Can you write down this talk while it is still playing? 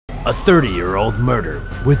A 30-year-old murder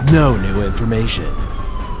with no new information.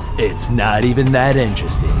 It's not even that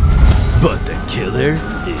interesting, but the killer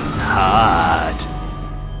is hot.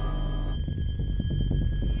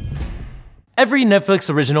 Every Netflix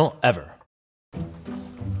original ever.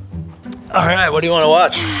 All right, what do you want to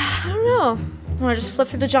watch? I don't know. Want to just flip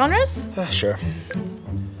through the genres? Sure.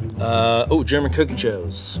 German cooking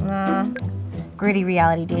shows. Gritty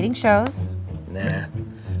reality dating shows. Nah.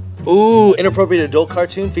 Ooh, inappropriate adult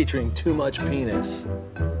cartoon featuring too much penis.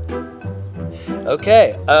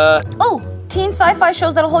 Okay, Teen sci-fi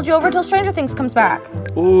shows that'll hold you over till Stranger Things comes back.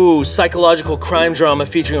 Ooh, psychological crime drama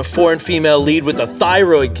featuring a foreign female lead with a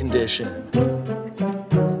thyroid condition.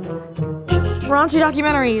 Raunchy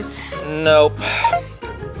documentaries. Nope.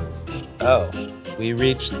 Oh, we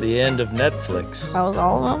reached the end of Netflix. That was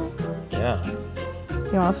all of them? Yeah.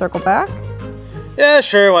 You want to circle back? Yeah,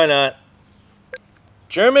 sure, why not?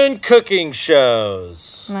 German cooking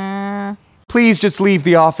shows. Nah. Please just leave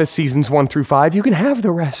The Office seasons 1 through 5. You can have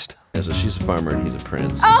the rest. Yeah, so she's a farmer and he's a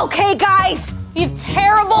prince. Okay, guys, you have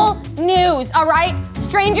terrible news, all right?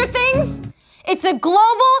 Stranger Things, it's a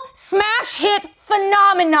global smash hit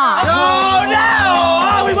phenomenon. Oh,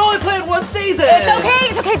 no! Oh, we've only played one season. It's okay,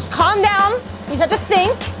 just calm down. You just have to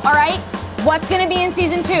think, all right? What's gonna be in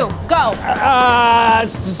season 2? Go.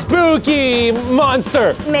 Spooky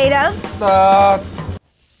monster. Made of?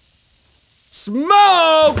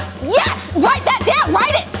 Smoke! Yes, write that down,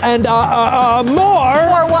 write it. And, more.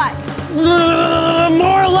 Or what?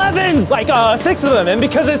 More 11s! Like, 6 of them, and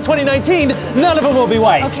because it's 2019, none of them will be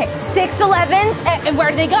white. Okay, 6 11s, and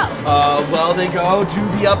where do they go? Well, they go to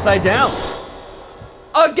the Upside Down.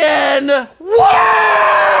 Again!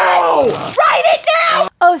 Whoa! Write it down!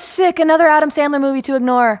 Oh, sick, another Adam Sandler movie to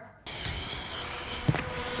ignore.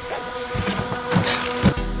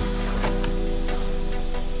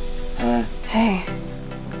 Hey,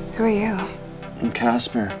 who are you? I'm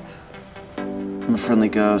Casper. I'm a friendly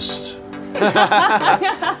ghost. But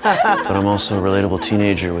I'm also a relatable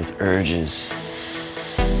teenager with urges.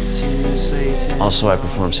 Also, I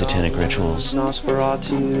perform satanic rituals.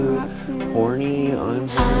 Nosferatu. Horny. I'm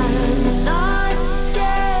not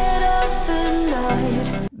scared of the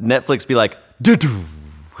night. Netflix be like,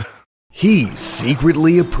 He's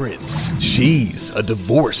secretly a prince. She's a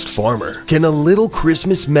divorced farmer. Can a little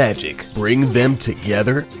Christmas magic bring them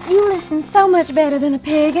together? You listen so much better than a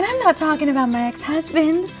pig, and I'm not talking about my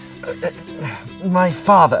ex-husband. my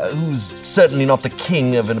father, who's certainly not the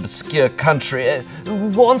king of an obscure country,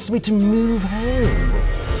 wants me to move home.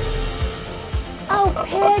 Oh,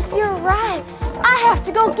 pigs, you're right. I have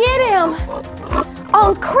to go get him.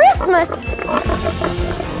 On Christmas.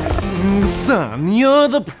 Son, you're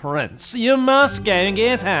the prince. You must go and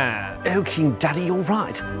get her. Oh, King Daddy, you're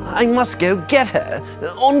right. I must go get her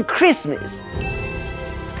on Christmas.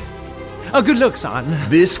 Oh, good luck, son.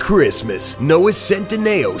 This Christmas, Noah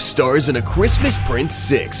Centineo stars in A Christmas Prince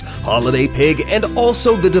 6, Holiday Pig, and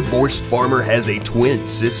also the divorced farmer has a twin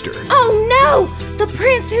sister. Oh no! The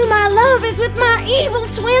prince whom I love is with my evil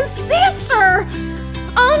twin sister!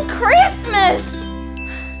 On Christmas!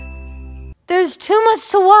 There's too much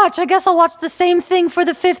to watch. I guess I'll watch the same thing for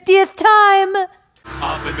the 50th time.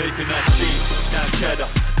 I've been making that cheese, that cheddar,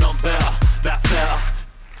 none better, that better.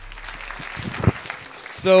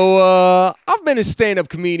 So, I've been a stand-up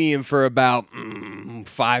comedian for about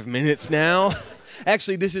 5 minutes now.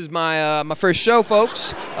 Actually, this is my first show,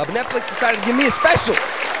 folks. But Netflix decided to give me a special.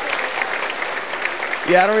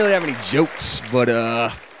 Yeah, I don't really have any jokes, but,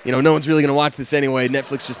 you know, no one's really gonna watch this anyway.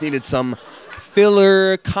 Netflix just needed some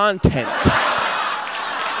filler content.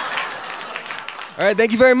 All right,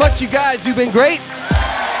 thank you very much, you guys. You've been great.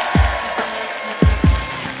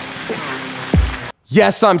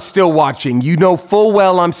 Yes, I'm still watching. You know full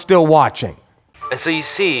well I'm still watching. And so you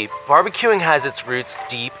see, barbecuing has its roots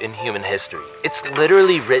deep in human history. It's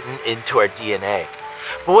literally written into our DNA.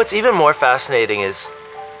 But what's even more fascinating is,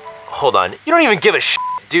 hold on, you don't even give a shit,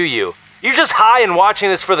 do you? You're just high and watching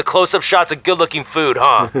this for the close-up shots of good-looking food,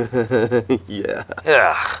 huh? Yeah.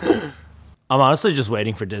 Yeah. I'm honestly just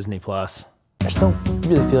waiting for Disney Plus. I just don't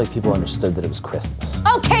really feel like people understood that it was Christmas.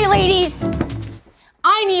 Okay, ladies.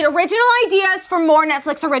 I need original ideas for more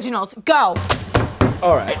Netflix originals. Go.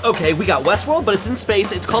 All right, okay, we got Westworld, but it's in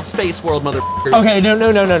space. It's called Space World, motherfuckers. Okay,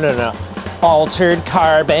 no. Altered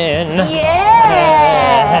Carbon.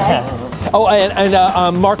 Yes! Oh,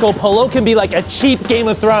 and Marco Polo can be like a cheap Game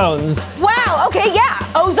of Thrones. Wow, okay, yeah.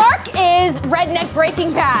 Ozark is Redneck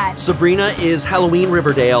Breaking Bad. Sabrina is Halloween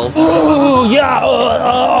Riverdale. Ooh, yeah,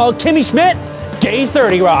 Kimmy Schmidt, Gay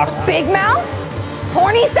 30 Rock. Big Mouth,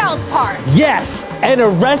 Horny South Park. Yes, and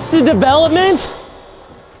Arrested Development.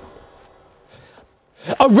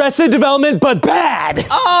 Arrested Development, but bad.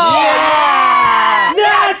 Oh!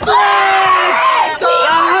 Yeah!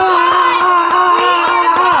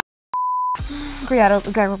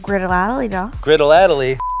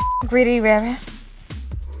 Griddle-addly. Greedy rabbit.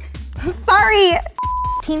 Sorry.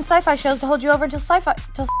 Teen sci-fi shows to hold you over until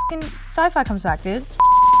fucking sci-fi comes back, dude.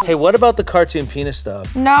 Hey, what about the cartoon penis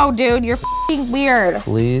stuff? No, dude, you're fucking weird.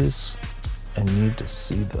 Please, I need to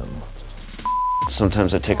see them.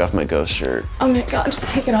 Sometimes I take off my ghost shirt. Oh my god,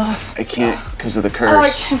 just take it off. I can't because of the curse. Oh, I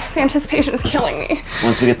can't. The anticipation is killing me.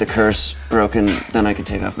 Once we get the curse broken, then I can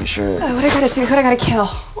take off my shirt. What I gotta do? What I gotta kill?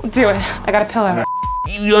 Do it. I got a pillow.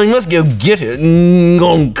 I must go get her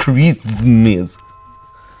on Christmas.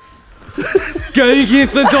 Go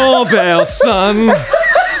get the doorbell, son.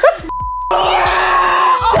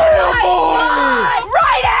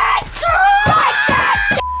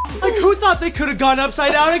 Like, who thought they could have gone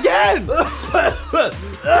upside down again? Going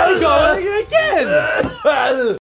again.